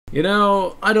You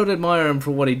know, I don't admire him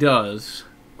for what he does.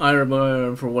 I admire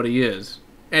him for what he is.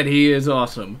 And he is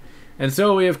awesome. And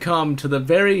so we have come to the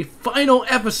very final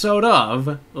episode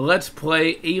of Let's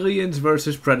Play Aliens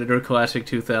vs. Predator Classic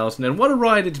 2000. And what a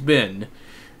ride it's been.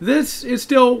 This is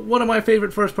still one of my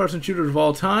favorite first-person shooters of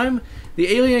all time.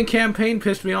 The Alien campaign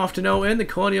pissed me off to no end. The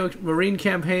Colonial Marine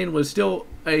campaign was still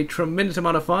a tremendous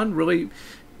amount of fun. Really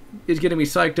is getting me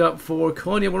psyched up for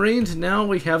Colonial Marines. Now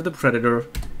we have the Predator,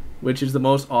 which is the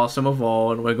most awesome of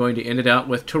all, and we're going to end it out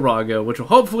with Tarago, which will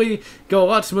hopefully go a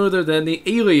lot smoother than the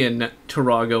Alien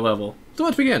Tarago level. So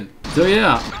let's begin. So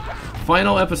yeah,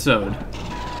 final episode.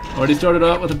 Already started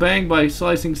out with a bang by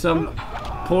slicing some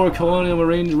poor Colonial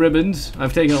Marines ribbons.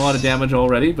 I've taken a lot of damage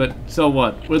already, but so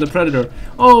what? We're the Predator.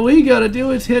 All we gotta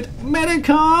do is hit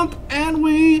Medicomp, and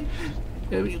we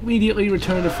immediately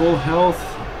return to full health.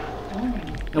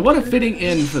 And what a fitting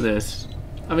end for this.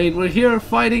 I mean, we're here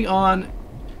fighting on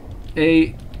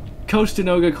a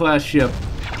Costanoga class ship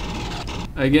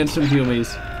against some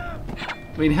humies.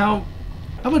 I mean, how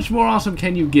much more awesome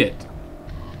can you get?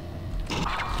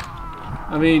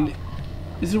 I mean,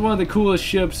 this is one of the coolest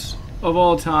ships of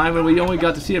all time, and we only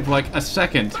got to see it for like a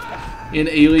second in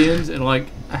Aliens and like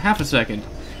a half a second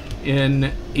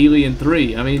in Alien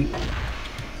 3. I mean,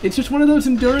 it's just one of those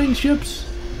enduring ships.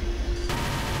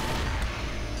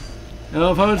 If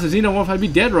I was a xenomorph, I'd be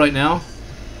dead right now.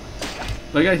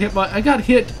 But I got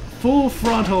hit full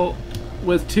frontal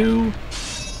with 2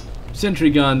 sentry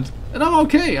guns, and I'm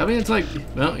okay. I mean, it's like,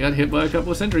 well, I got hit by a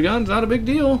couple of sentry guns, not a big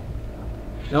deal.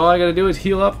 Now all I gotta do is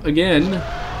heal up again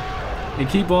and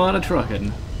keep on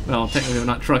a-trucking. Well, technically we're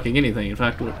not trucking anything. In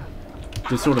fact, we're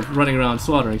just sort of running around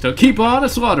slaughtering. So keep on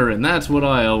a-slaughtering. That's what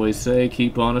I always say.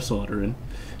 Keep on a-slaughtering.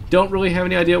 Don't really have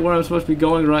any idea where I'm supposed to be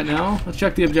going right now. Let's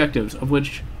check the objectives, of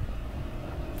which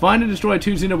find and destroy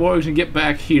 2 xenoborgs and get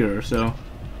back here. So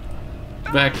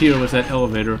back here was that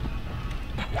elevator.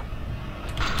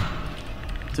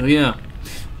 So yeah,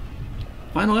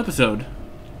 final episode.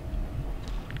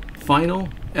 Final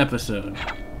episode.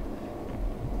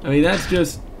 I mean, that's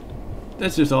just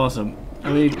awesome.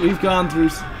 I mean, we've gone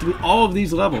through all of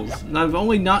these levels, and I've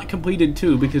only not completed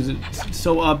 2 because it's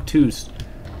so obtuse.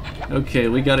 Okay,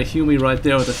 we got a Humie right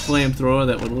there with a flamethrower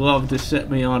that would love to set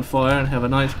me on fire and have a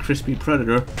nice crispy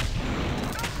Predator.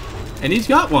 And he's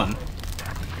got one.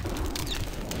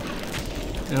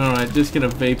 Alright, just gonna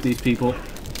vape these people.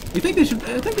 I think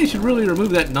they should really remove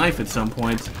that knife at some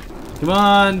point. Come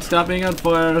on, stop being on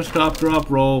fire, stop, drop,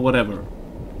 roll, whatever.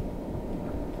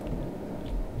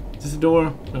 Is this a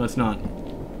door? No, it's not.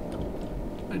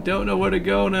 I don't know where to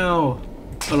go now.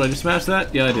 Oh, did I just smash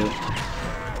that? Yeah, I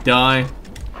did. Die.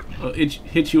 Oh, it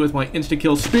hits you with my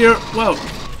insta-kill spear. Whoa.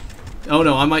 Oh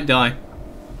no, I might die.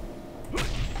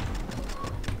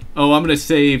 Oh, I'm gonna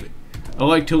save.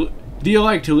 Do you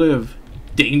like to live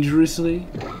dangerously?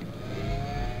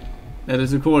 That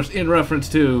is, of course, in reference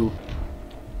to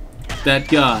that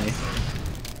guy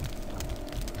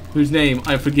whose name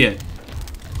I forget.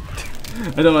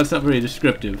 I know that's not very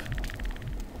descriptive.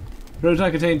 Proton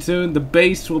contained soon. The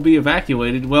base will be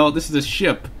evacuated. Well, this is a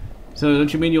ship. So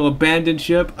don't you mean you'll abandon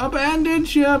ship? Abandon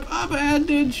ship!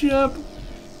 Abandon ship!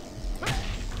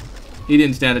 He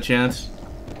didn't stand a chance.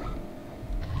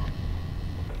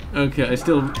 Okay, I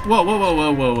still... Whoa, whoa, whoa,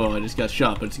 whoa, whoa, whoa. I just got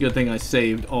shot, but it's a good thing I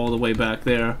saved all the way back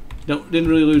there. Didn't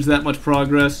really lose that much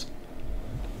progress.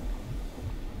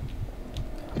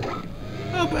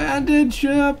 Abandoned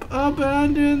ship!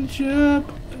 Abandoned ship!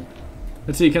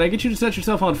 Let's see, can I get you to set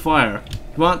yourself on fire?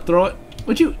 Come on, throw it.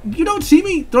 Would you don't see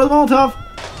me? Throw the Molotov!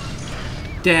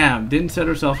 Damn, didn't set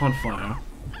herself on fire.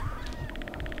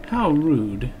 How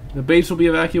rude. The base will be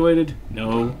evacuated?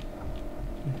 No.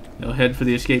 They'll head for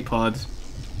the escape pods.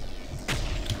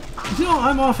 You know,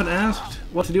 I'm often asked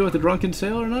what to do with the drunken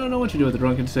sailor, and I don't know what you do with the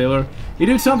drunken sailor. You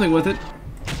do something with it.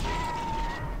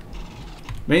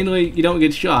 Mainly, you don't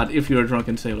get shot if you're a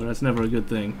drunken sailor. That's never a good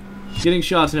thing. Getting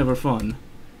shot's never fun.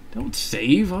 Don't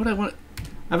save? Why would I want...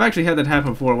 I've actually had that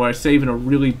happen before, where I save in a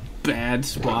really bad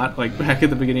spot, like back at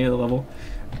the beginning of the level.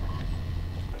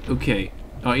 Okay.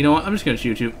 Oh, you know what? I'm just gonna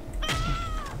shoot you.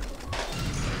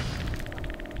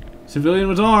 Civilian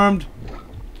was armed.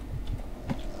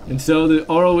 And so the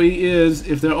ROE is,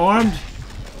 if they're armed,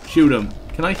 shoot them.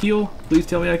 Can I heal? Please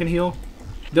tell me I can heal.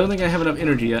 Don't think I have enough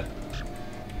energy yet.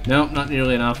 Nope, not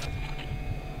nearly enough.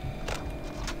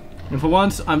 And for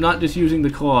once, I'm not just using the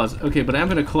claws. Okay, but I'm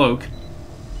gonna cloak.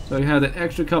 So I can have that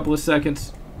extra couple of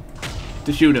seconds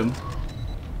to shoot him.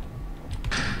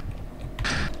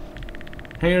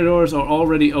 Hangar doors are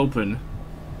already open.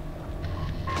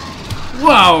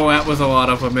 Whoa, that was a lot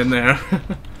of them in there.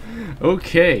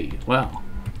 Okay, wow.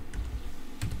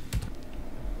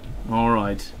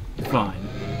 Alright, fine.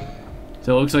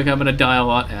 So it looks like I'm gonna die a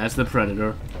lot as the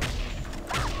Predator.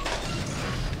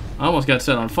 I almost got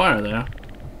set on fire there.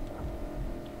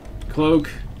 Cloak.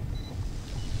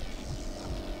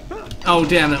 Oh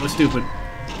damn, that was stupid.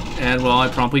 And well, I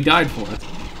promptly died for it.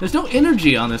 There's no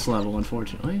energy on this level,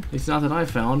 unfortunately. At least not that I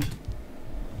found.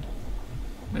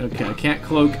 Okay, I can't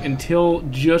cloak until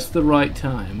just the right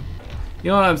time.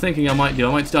 You know what I'm thinking I might do?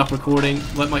 I might stop recording,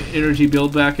 let my energy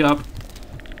build back up,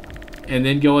 and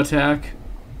then go attack.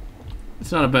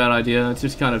 It's not a bad idea. It's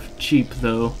just kind of cheap,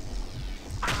 though.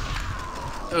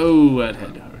 Oh, that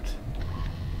had to hurt.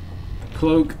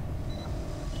 Cloak.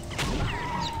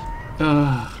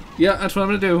 Yeah, that's what I'm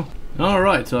gonna do.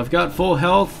 Alright, so I've got full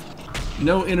health.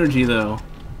 No energy, though.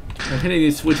 I'm hitting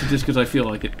these switches just because I feel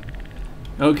like it.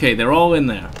 Okay, they're all in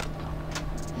there.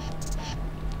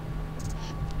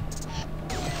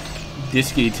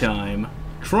 Disky time.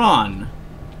 Tron!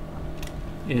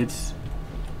 It's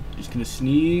just gonna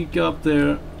sneak up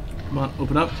there. Come on,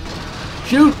 open up.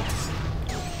 Shoot!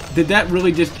 Did that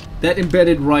really just... That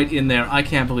embedded right in there. I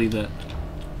can't believe that.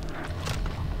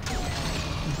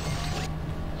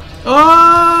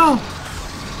 Oh!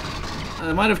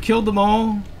 I might have killed them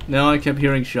all. No, I kept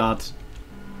hearing shots.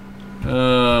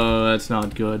 Oh, that's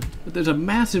not good. But there's a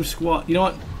massive squad. You know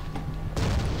what?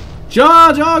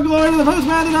 Charge! Oh, glory to the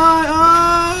postman and I!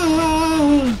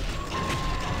 Oh!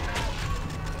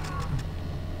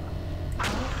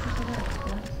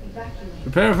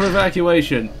 Prepare for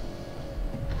evacuation.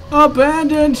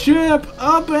 Abandon ship!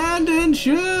 Abandon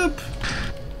ship!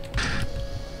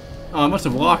 Oh, I must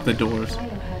have locked the doors.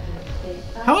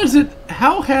 How is it?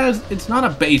 How has... It's not a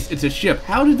base, it's a ship.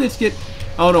 How did this get...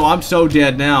 Oh no, I'm so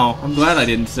dead now. I'm glad I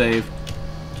didn't save.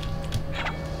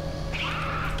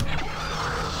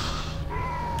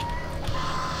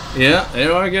 Yeah,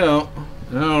 there I go.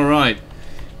 Alright.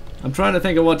 I'm trying to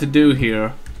think of what to do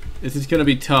here. This is gonna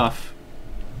be tough.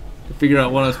 To figure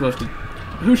out what I'm supposed to...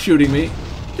 Who's shooting me?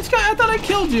 This guy, I thought I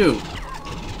killed you!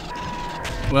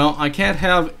 Well, I can't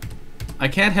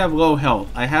have low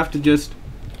health. I have to just...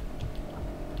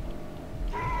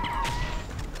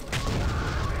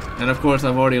 And of course,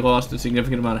 I've already lost a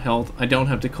significant amount of health. I don't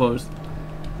have to close.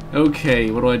 Okay,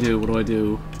 what do I do? What do I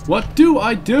do? What do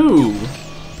I do?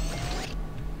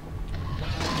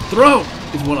 Throw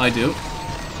is what I do.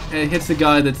 And it hits the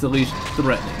guy that's the least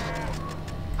threatening.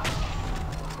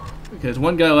 Okay, there's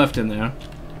one guy left in there.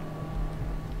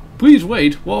 Please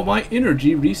wait while my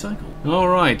energy recycles.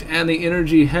 Alright, and the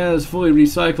energy has fully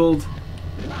recycled.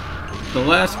 The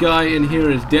last guy in here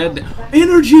is dead.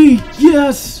 Energy!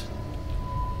 Yes!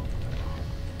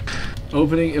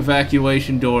 Opening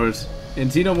evacuation doors. And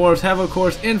xenomorphs have, of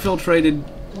course, infiltrated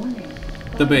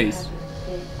the base.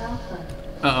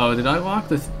 Uh-oh, did I lock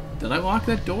this? Did I lock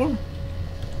that door?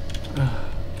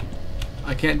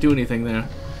 I can't do anything there.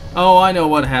 Oh, I know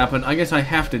what happened. I guess I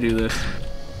have to do this.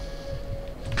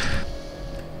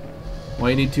 Why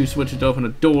you need two switches to open a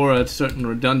door? That's certain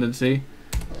redundancy.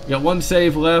 Got one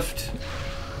save left.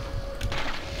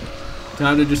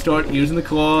 Time to just start using the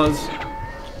claws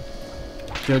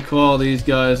to call these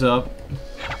guys up.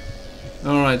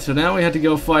 Alright, so now we have to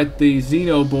go fight the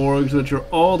Xenoborgs, which are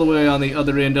all the way on the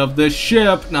other end of the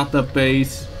ship, not the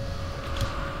base.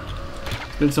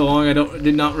 It's been so long I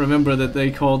did not remember that they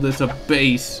called this a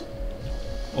base.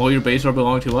 All your base are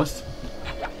belong to us.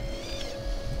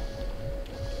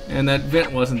 And that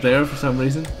vent wasn't there for some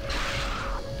reason.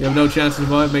 You have no chance to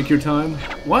survive, make your time.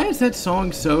 Why is that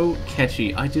song so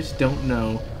catchy? I just don't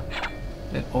know.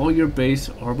 That all your base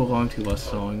are belong to us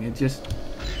song. It just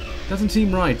doesn't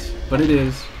seem right, but it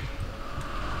is.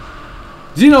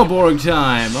 Xenoborg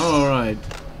time! Alright.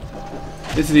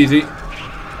 This is easy.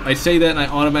 I say that and I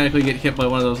automatically get hit by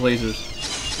one of those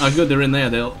lasers. Oh good, they're in there.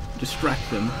 They'll distract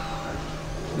them.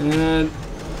 And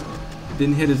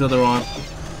didn't hit his other arm.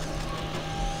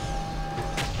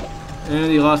 And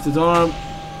he lost his arm.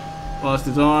 Lost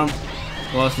his arm.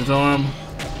 Lost his arm.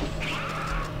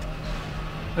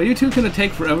 Are you two gonna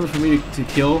take forever for me to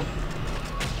kill?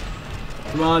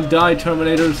 Come on, die,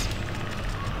 Terminators.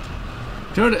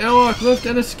 Turn to airlock, lift,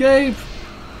 and escape!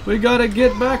 We gotta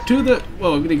get back to the...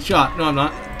 Whoa, I'm getting shot. No, I'm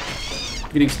not.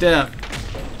 I'm getting stabbed.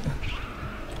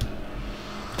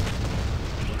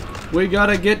 We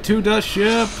gotta get to the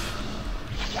ship!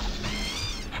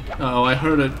 Uh-oh, I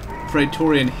heard a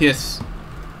Praetorian hiss.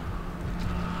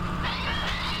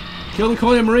 Kill the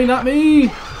Colonial Marine, not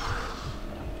me!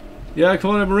 Yeah,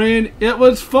 Colonial Marine, it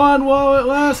was fun while it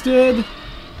lasted!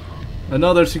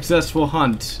 Another successful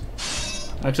hunt.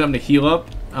 Actually, I'm gonna heal up.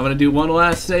 I'm gonna do one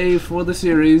last save for the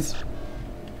series.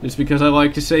 Just because I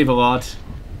like to save a lot.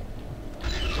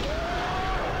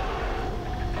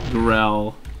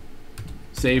 Growl.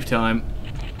 Save time.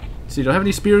 Let's see, do I have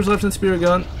any spears left in the spear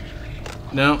gun?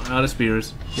 No, out of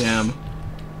spears. Damn.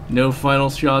 No final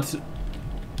shots.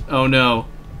 Oh no.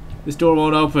 This door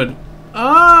won't open.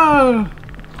 Ah!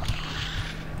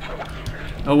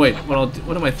 Oh wait,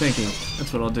 what am I thinking?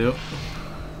 That's what I'll do.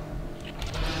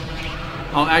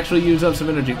 I'll actually use up some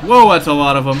energy. Whoa, that's a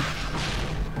lot of them.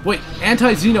 Wait,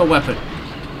 anti-Xeno weapon.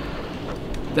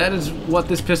 That is what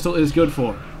this pistol is good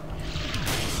for.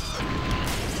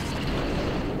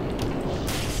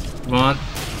 Come on.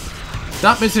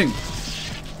 Stop missing.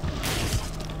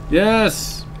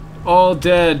 Yes. All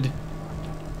dead.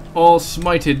 All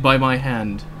smited by my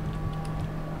hand.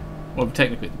 Well,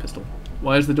 technically the pistol.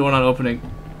 Why is the door not opening?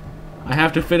 I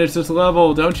have to finish this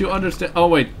level. Don't you understand? Oh,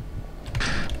 wait.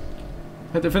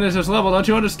 I have to finish this level. Don't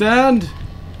you understand?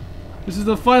 This is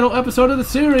the final episode of the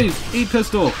series. Eat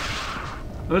pistol.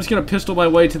 I'm just gonna pistol my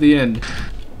way to the end.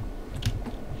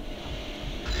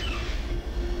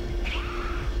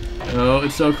 Oh,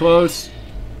 it's so close.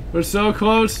 We're so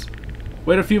close.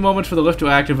 Wait a few moments for the lift to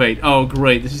activate. Oh,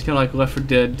 great. This is kind of like Left 4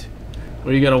 Dead,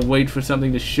 where you gotta wait for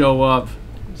something to show up.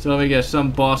 So let me guess,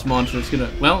 some boss monster is gonna...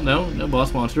 Well, no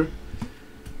boss monster.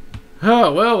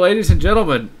 Oh, well, ladies and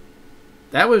gentlemen,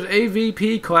 that was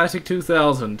AVP Classic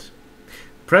 2000.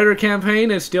 Predator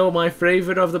Campaign is still my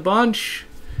favorite of the bunch.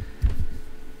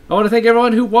 I want to thank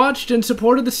everyone who watched and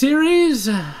supported the series.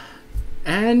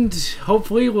 And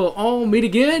hopefully we'll all meet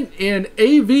again in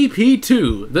AVP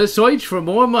 2, the search for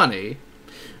more money.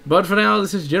 But for now,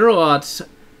 this is General Otts,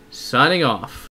 signing off.